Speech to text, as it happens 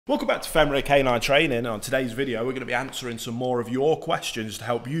Welcome back to Femre Canine Training, and on today's video we're going to be answering some more of your questions to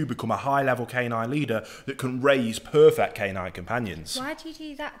help you become a high-level canine leader that can raise perfect canine companions. Why do you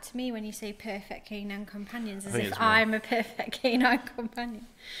do that to me when you say perfect canine companions, as if I'm a perfect canine companion?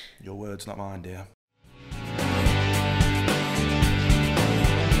 Your words, not mine, dear.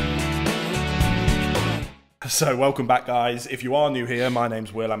 So welcome back, guys. If you are new here, my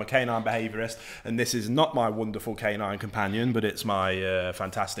name's Will. I'm a canine behaviourist, and this is not my wonderful canine companion, but it's my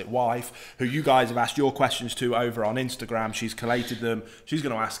fantastic wife, who you guys have asked your questions to over on Instagram. She's collated them. She's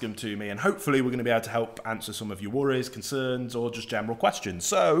going to ask them to me, and hopefully we're going to be able to help answer some of your worries, concerns, or just general questions.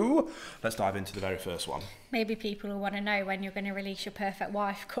 So let's dive into the very first one. Maybe people will want to know when you're going to release your perfect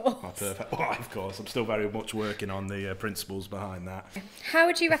wife course. My perfect wife course. I'm still very much working on the principles behind that. How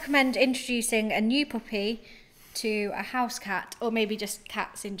would you recommend introducing a new puppy to a house cat, or maybe just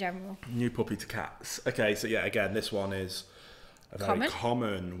cats in general? New puppy to cats. Okay, so yeah, again, this one is a very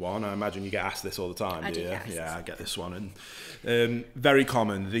common one. I imagine you get asked this all the time, do you? Yeah, I get this one. And very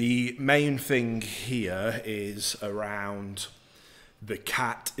common. The main thing here is around the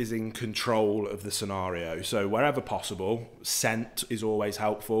cat is in control of the scenario. So wherever possible, scent is always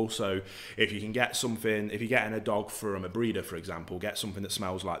helpful. So if you can get something, if you're getting a dog from a breeder, for example, get something that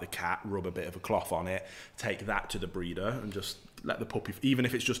smells like the cat, rub a bit of a cloth on it, take that to the breeder and just let the puppy, even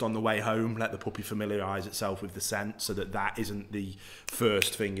if it's just on the way home, let the puppy familiarise itself with the scent so that that isn't the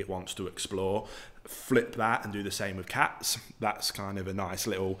first thing it wants to explore. Flip that and do the same with cats. That's kind of a nice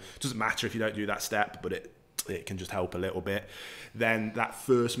little, doesn't matter if you don't do that step, but it can just help a little bit. Then that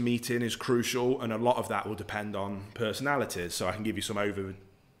first meeting is crucial, and a lot of that will depend on personalities. So I can give you some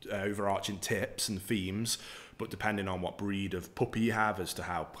overarching tips and themes, but depending on what breed of puppy you have as to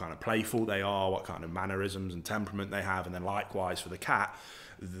how kind of playful they are, what kind of mannerisms and temperament they have, and then likewise for the cat,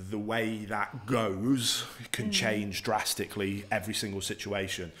 the way that goes can change drastically every single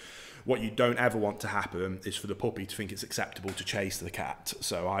situation. What you don't ever want to happen is for the puppy to think it's acceptable to chase the cat.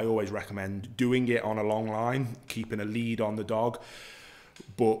 So I always recommend doing it on a long line, keeping a lead on the dog.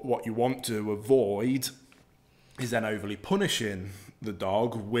 But what you want to avoid is then overly punishing the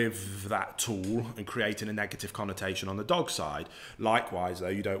dog with that tool and creating a negative connotation on the dog side. Likewise, though,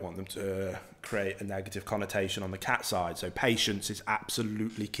 you don't want them to create a negative connotation on the cat side. So patience is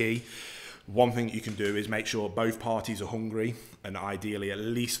absolutely key. One thing you can do is make sure both parties are hungry, and ideally at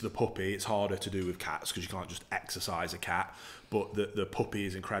least the puppy. It's harder to do with cats because you can't just exercise a cat, but the puppy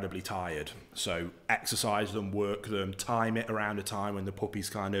is incredibly tired. So exercise them, work them, time it around a time when the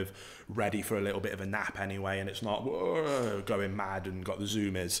puppy's kind of ready for a little bit of a nap anyway, and it's not going mad and got the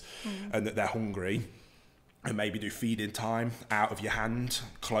zoomies, and that they're hungry. And maybe do feeding time out of your hand,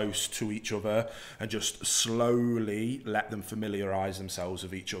 close to each other, and just slowly let them familiarise themselves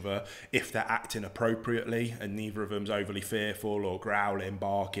with each other. If they're acting appropriately and neither of them's overly fearful or growling,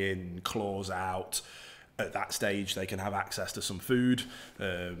 barking, claws out, at that stage they can have access to some food,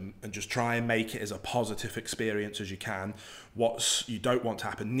 and just try and make it as a positive experience as you can. What you don't want to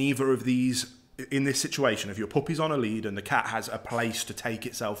happen, neither of these, in this situation, if your puppy's on a lead and the cat has a place to take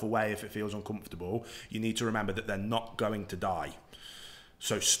itself away if it feels uncomfortable, you need to remember that they're not going to die.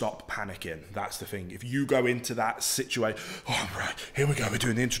 So stop panicking. That's the thing. If you go into that situation, oh, right, here we go, we're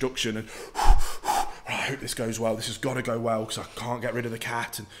doing the introduction, and I hope this goes well. This has got to go well because I can't get rid of the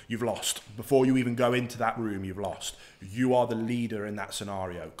cat, and you've lost. Before you even go into that room, you've lost. You are the leader in that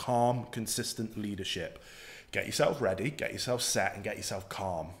scenario. Calm, consistent leadership. Get yourself ready, get yourself set, and get yourself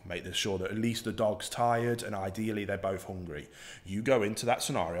calm. Make sure that at least the dog's tired, and ideally they're both hungry. You go into that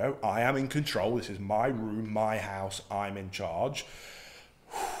scenario. I am in control. This is my room, my house. I'm in charge.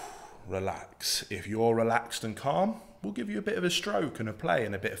 Relax. If you're relaxed and calm, we'll give you a bit of a stroke and a play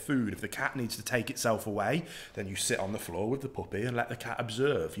and a bit of food. If the cat needs to take itself away, then you sit on the floor with the puppy and let the cat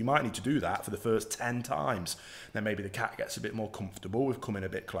observe. You might need to do that for the first 10 times. Then maybe the cat gets a bit more comfortable with coming a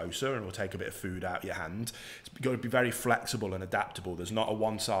bit closer, and will take a bit of food out of your hand. It's got to be very flexible and adaptable. There's not a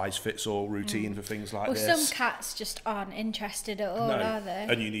one-size-fits-all routine for things like this. Well, some cats just aren't interested at all, are they?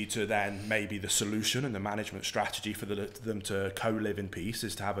 And you need to then, maybe the solution and the management strategy for them to co-live in peace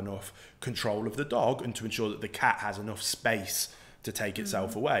is to have enough control of the dog and to ensure that the cat has enough space to take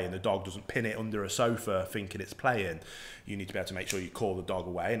itself away, and the dog doesn't pin it under a sofa thinking it's playing. You need to be able to make sure you call the dog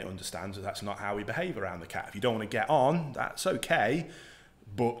away and it understands that that's not how we behave around the cat. If you don't want to get on, that's okay,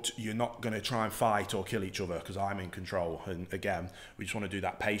 but you're not going to try and fight or kill each other because I'm in control. And again, we just want to do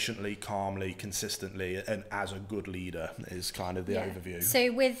that patiently, calmly, consistently, and as a good leader is kind of the overview. So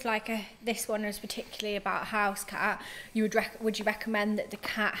with this one is particularly about house cat, would you recommend that the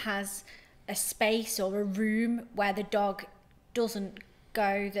cat has a space or a room where the dog doesn't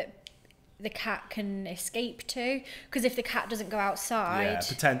go, that the cat can escape to? Because if the cat doesn't go outside... Yeah,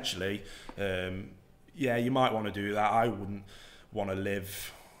 potentially. Yeah, you might want to do that. I wouldn't want to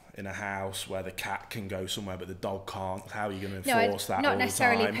live in a house where the cat can go somewhere but the dog can't. How are you going to enforce that all the time? Not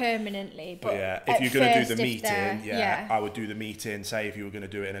necessarily permanently, but yeah, if you're going to do the meeting, I would do the meeting, say if you were going to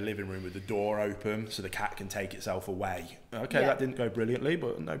do it in a living room with the door open so the cat can take itself away. Okay, that didn't go brilliantly,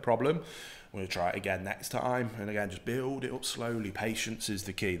 but no problem. We'll try it again next time. And again, just build it up slowly. Patience is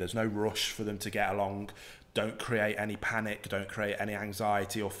the key. There's no rush for them to get along. Don't create any panic, don't create any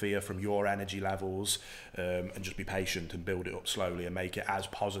anxiety or fear from your energy levels, and just be patient and build it up slowly and make it as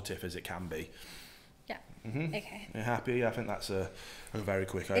positive as it can be. Yeah. Okay. You're happy? I think that's a very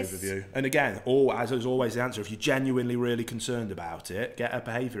quick overview. And again, as is always the answer, if you're genuinely really concerned about it, get a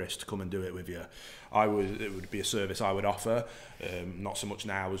behaviourist to come and do it with you. It would be a service I would offer, not so much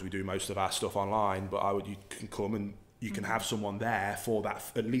now as we do most of our stuff online, but you can come and you can have someone there for that,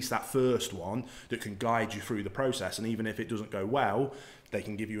 at least that first one, that can guide you through the process. And even if it doesn't go well, they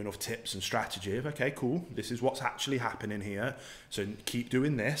can give you enough tips and strategy of, okay, cool, this is what's actually happening here. So keep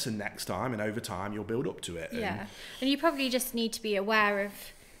doing this, and next time, and over time, you'll build up to it. Yeah. And you probably just need to be aware of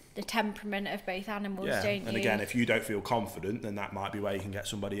the temperament of both animals, don't you? And again, if you don't feel confident, then that might be where you can get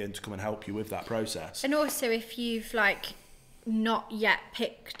somebody in to come and help you with that process. And also, if you've not yet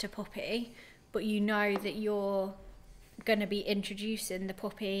picked a puppy, but you know that you're going to be introducing the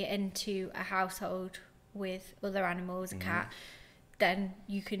puppy into a household with other animals, a cat, then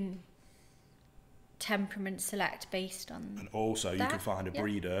you can temperament select based on and also you can find a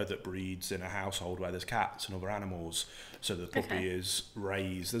breeder that breeds in a household where there's cats and other animals, so the puppy is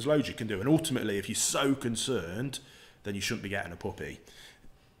raised. There's loads you can do, and ultimately if you're so concerned, then you shouldn't be getting a puppy.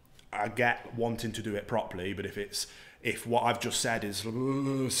 I get wanting to do it properly, but if what I've just said is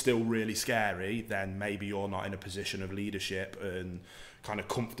still really scary, then maybe you're not in a position of leadership and kind of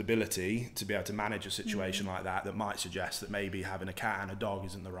comfortability to be able to manage a situation like that. That might suggest that maybe having a cat and a dog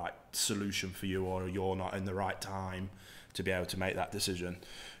isn't the right solution for you, or you're not in the right time to be able to make that decision.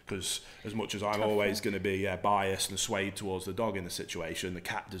 Because as much as I'm always going to be biased and swayed towards the dog in the situation, the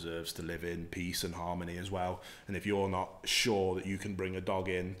cat deserves to live in peace and harmony as well. And if you're not sure that you can bring a dog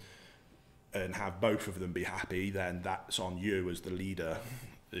in and have both of them be happy, then that's on you as the leader.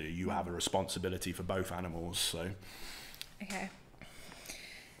 You have a responsibility for both animals. So, okay.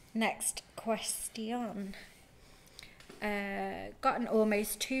 Next question. Got an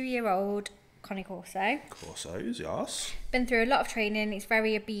almost 2-year-old Connie Corso. Corsos, yes. Been through a lot of training. He's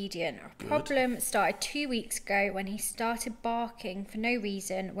very obedient. Our problem started 2 weeks ago when he started barking for no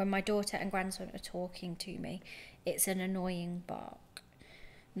reason when my daughter and grandson are talking to me. It's an annoying bark.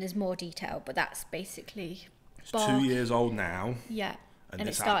 There's more detail, but that's basically bark. He's 2 years old now. Yeah. And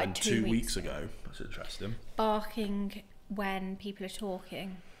this happened 2 weeks ago. That's interesting. Barking when people are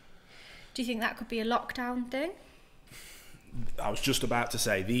talking. Do you think that could be a lockdown thing? I was just about to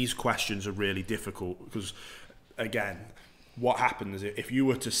say, these questions are really difficult because, again, what happens if you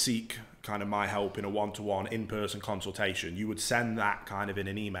were to seek kind of my help in a one-to-one in-person consultation, you would send that kind of in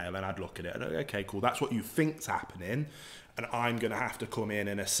an email and I'd look at it and okay, cool, that's what you think's happening, and I'm going to have to come in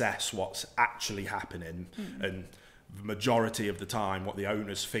and assess what's actually happening. And the majority of the time what the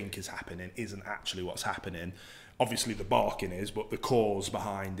owners think is happening isn't actually what's happening. Obviously the barking is, but the cause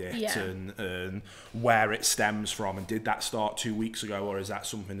behind it and where it stems from, and did that start 2 weeks ago, or is that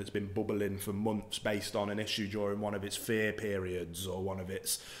something that's been bubbling for months based on an issue during one of its fear periods or one of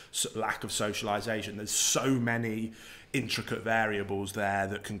its lack of socialization? There's so many intricate variables there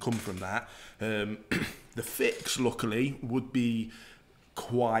that can come from that. The fix, luckily, would be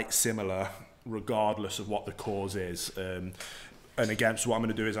quite similar regardless of what the cause is. And again, so what I'm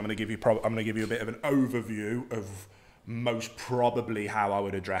going to do is I'm going to give you a bit of an overview of most probably how I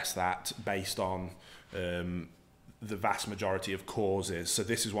would address that based on the vast majority of causes. So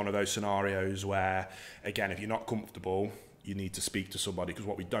this is one of those scenarios where, again, if you're not comfortable, you need to speak to somebody, because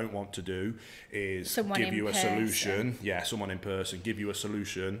what we don't want to do is give you a solution. Yeah, someone in person, give you a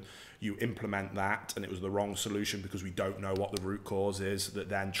solution. You implement that and it was the wrong solution because we don't know what the root cause is, that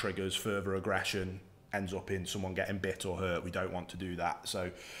then triggers further aggression, ends up in someone getting bit or hurt. We don't want to do that.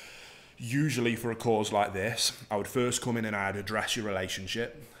 So usually for a cause like this, I would first come in and I'd address your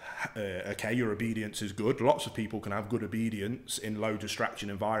relationship. Okay, your obedience is good. Lots of people can have good obedience in low distraction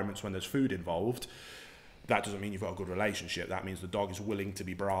environments when there's food involved. That doesn't mean you've got a good relationship. That means the dog is willing to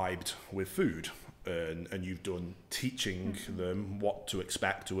be bribed with food. And you've done teaching them what to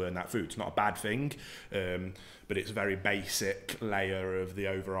expect to earn that food. It's not a bad thing, but it's a very basic layer of the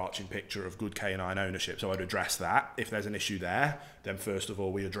overarching picture of good canine ownership. So I'd address that. If there's an issue there, then first of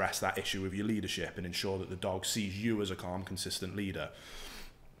all, we address that issue with your leadership and ensure that the dog sees you as a calm, consistent leader.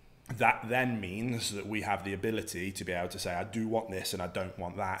 That then means that we have the ability to be able to say, I do want this and I don't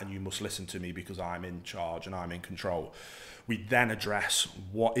want that, and you must listen to me because I'm in charge and I'm in control. We then address,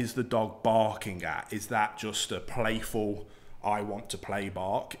 what is the dog barking at? Is that just a playful, I want to play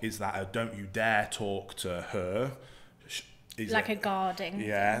bark? Is that a don't you dare talk to her? Is like a guarding.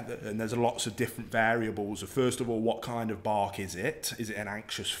 Yeah, and there's lots of different variables. First of all, what kind of bark is it? Is it an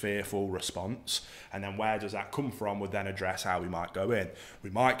anxious, fearful response? And then where does that come from would then address how we might go in. We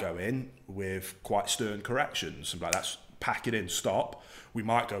might go in with quite stern corrections, like that's pack it in, stop. We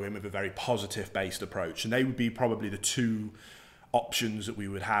might go in with a very positive based approach, and they would be probably the two options that we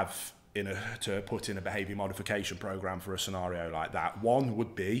would have to put in a behaviour modification program for a scenario like that. One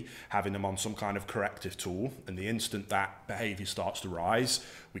would be having them on some kind of corrective tool, and the instant that behaviour starts to rise,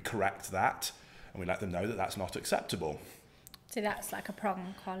 we correct that and we let them know that that's not acceptable. So that's like a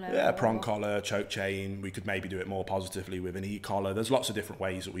prong collar? Yeah, prong collar, choke chain. We could maybe do it more positively with an e-collar. There's lots of different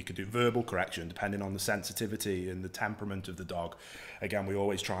ways that we could do verbal correction depending on the sensitivity and the temperament of the dog. Again, we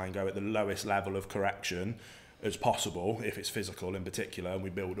always try and go at the lowest level of correction as possible, if it's physical in particular, and we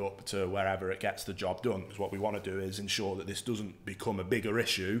build up to wherever it gets the job done. Because what we want to do is ensure that this doesn't become a bigger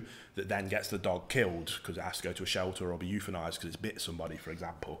issue that then gets the dog killed because it has to go to a shelter or be euthanized because it's bit somebody, for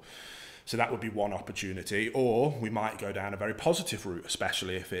example. So that would be one opportunity. Or we might go down a very positive route,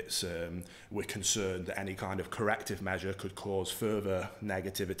 especially if it's we're concerned that any kind of corrective measure could cause further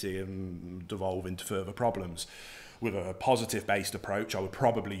negativity and devolve into further problems. With a positive based approach, I would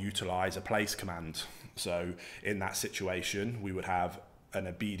probably utilize a place command. So in that situation, we would have an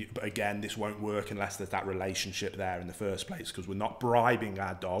obedient, but again, this won't work unless there's that relationship there in the first place, because we're not bribing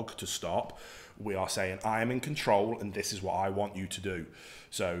our dog to stop. We are saying, I am in control and this is what I want you to do.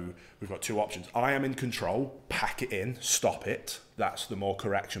 So we've got two options. I am in control, pack it in, stop it. That's the more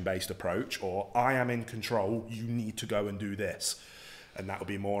correction based approach. Or I am in control, you need to go and do this. And that will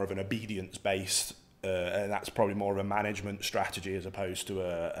be more of an obedience based and that's probably more of a management strategy as opposed to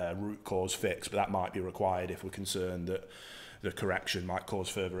a root cause fix, but that might be required if we're concerned that the correction might cause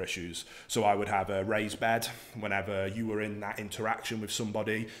further issues. So I would have a raised bed. Whenever you were in that interaction with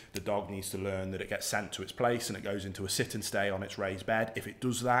somebody, the dog needs to learn that it gets sent to its place and it goes into a sit and stay on its raised bed. If it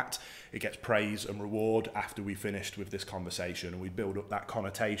does that, it gets praise and reward after we finished with this conversation, and we build up that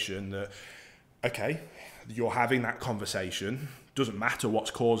connotation that, okay, you're having that conversation, doesn't matter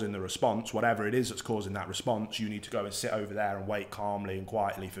what's causing the response, whatever it is that's causing that response, you need to go and sit over there and wait calmly and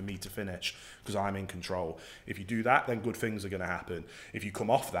quietly for me to finish because I'm in control. If you do that, then good things are going to happen. If you come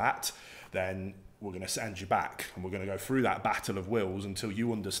off that, then we're going to send you back and we're going to go through that battle of wills until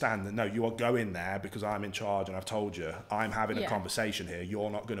you understand that no, you are going there because I'm in charge and I've told you I'm having a conversation here,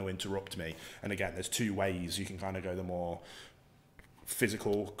 you're not going to interrupt me. And again, there's two ways you can kind of go the more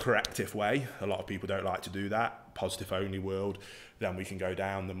physical corrective way. A lot of people don't like to do that, positive only world. Then we can go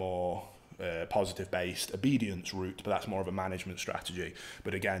down the more positive based obedience route, but that's more of a management strategy.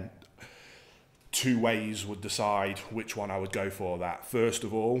 But again, two ways would decide which one I would go for. That first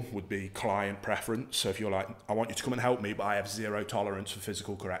of all would be client preference. So if you're like, I want you to come and help me, but I have zero tolerance for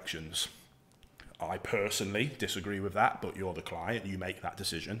physical corrections, I personally disagree with that, but you're the client, you make that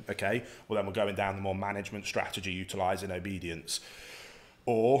decision. Okay, well then we're going down the more management strategy, utilizing obedience.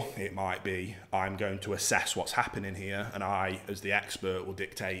 Or it might be, I'm going to assess what's happening here, and I, as the expert, will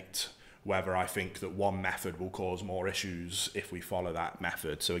dictate whether I think that one method will cause more issues if we follow that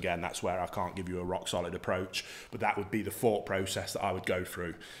method. So again, that's where I can't give you a rock solid approach, but that would be the thought process that I would go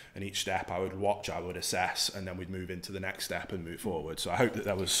through. And each step I would watch, I would assess, and then we'd move into the next step and move forward. So I hope that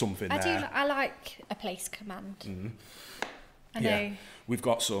there was something there. I like a place command. Mm-hmm. I know. Yeah, I've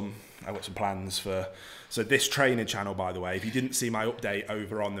got some plans for, so this training channel, by the way, if you didn't see my update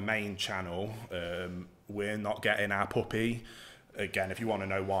over on the main channel, we're not getting our puppy. Again, if you want to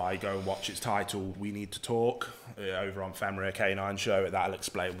know why, go and watch its title, We Need to Talk, over on Femra Canine Show. That'll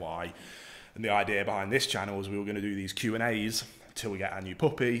explain why. And the idea behind this channel is we were going to do these Q&As till we get our new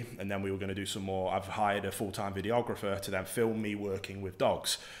puppy, and then we were going to do some more. I've hired a full-time videographer to then film me working with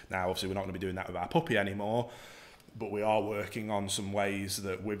dogs. Now, obviously, we're not going to be doing that with our puppy anymore, but we are working on some ways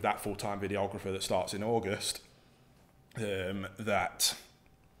that with that full-time videographer that starts in August, that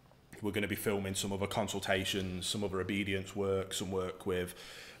we're going to be filming some other consultations, some other obedience work, some work with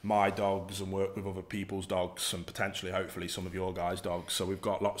my dogs and work with other people's dogs, and potentially, hopefully, some of your guys' dogs. So we've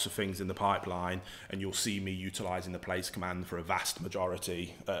got lots of things in the pipeline, and you'll see me utilising the place command for a vast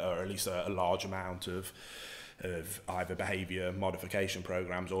majority, or at least a large amount of either behaviour modification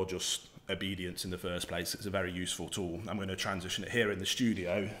programs or just obedience in the first place. It's a very useful tool. I'm going to transition it here in the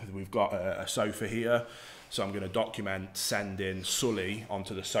studio. We've got a sofa here, so I'm going to document sending Sully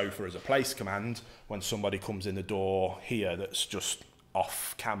onto the sofa as a place command when somebody comes in the door here that's just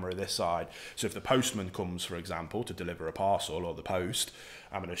off camera this side. So if the postman comes, for example, to deliver a parcel or the post,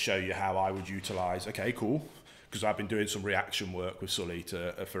 I'm going to show you how I would utilise, okay, cool, because I've been doing some reaction work with Sully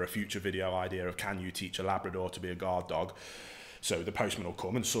for a future video idea of can you teach a Labrador to be a guard dog. So the postman will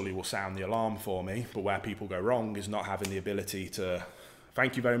come and Sully will sound the alarm for me, but where people go wrong is not having the ability to,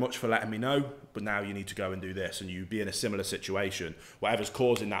 thank you very much for letting me know, but now you need to go and do this, and you be in a similar situation. Whatever's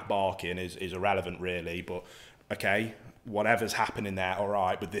causing that barking is irrelevant really, but okay, whatever's happening there, all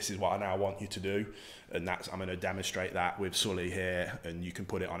right, but this is what I now want you to do. And that's, I'm going to demonstrate that with Sully here, and you can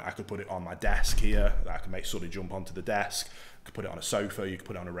put it on, I could put it on my desk here, I can make Sully jump onto the desk, I could put it on a sofa, you could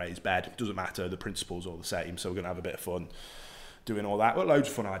put it on a raised bed, it doesn't matter, the principle's all the same, so we're going to have a bit of fun doing all that. But loads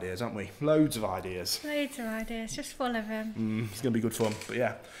of fun ideas, aren't we? Loads of ideas. Loads of ideas, just full of them. It's going to be good fun, but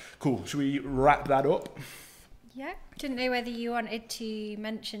yeah, cool. Should we wrap that up? Yeah, didn't know whether you wanted to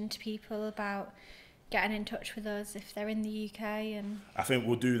mention to people about getting in touch with us if they're in the UK, and I think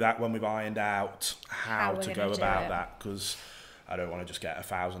we'll do that when we've ironed out how to go about that, because I don't want to just get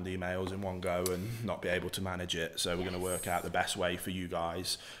 1,000 emails in one go and not be able to manage it. So we're going to work out the best way for you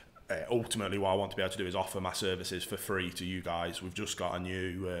guys. Ultimately, what I want to be able to do is offer my services for free to you guys. We've just got a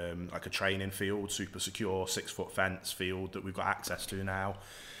new like a training field, super secure 6-foot fence field that we've got access to now.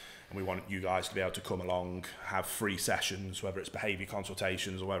 And we want you guys to be able to come along, have free sessions, whether it's behaviour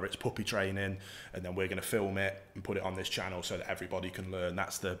consultations or whether it's puppy training, and then we're going to film it and put it on this channel so that everybody can learn.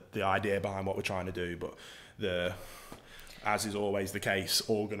 That's the idea behind what we're trying to do. But as is always the case,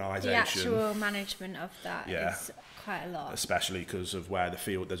 organisation. The actual management of that is quite a lot. Especially because of where the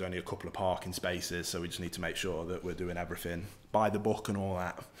field, there's only a couple of parking spaces, so we just need to make sure that we're doing everything by the book and all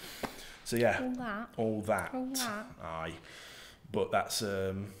that. So yeah, all that. Aye. But that's...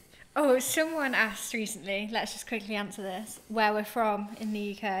 Oh, someone asked recently, let's just quickly answer this, where we're from in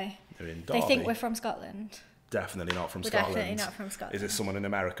the UK. They're in Derby. They think we're from Scotland. Definitely not from Scotland. Definitely not from Scotland. Is it someone in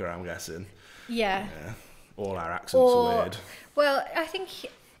America, I'm guessing? Yeah. All our accents are weird. Well, I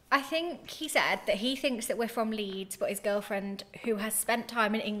think he said that he thinks that we're from Leeds, but his girlfriend, who has spent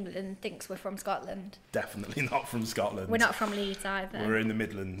time in England, thinks we're from Scotland. Definitely not from Scotland. We're not from Leeds either. We're in the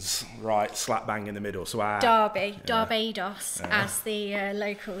Midlands, right, slap bang in the middle. So Barbados, as the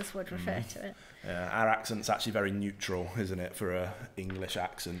locals would refer to it. Our accent's actually very neutral, isn't it, for a English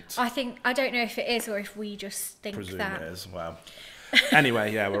accent? I don't know if it is or if we just think Presume that. it is. Well,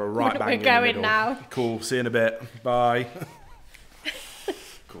 anyway, yeah, we're right bang in the middle. We're going now. Cool. See you in a bit. Bye.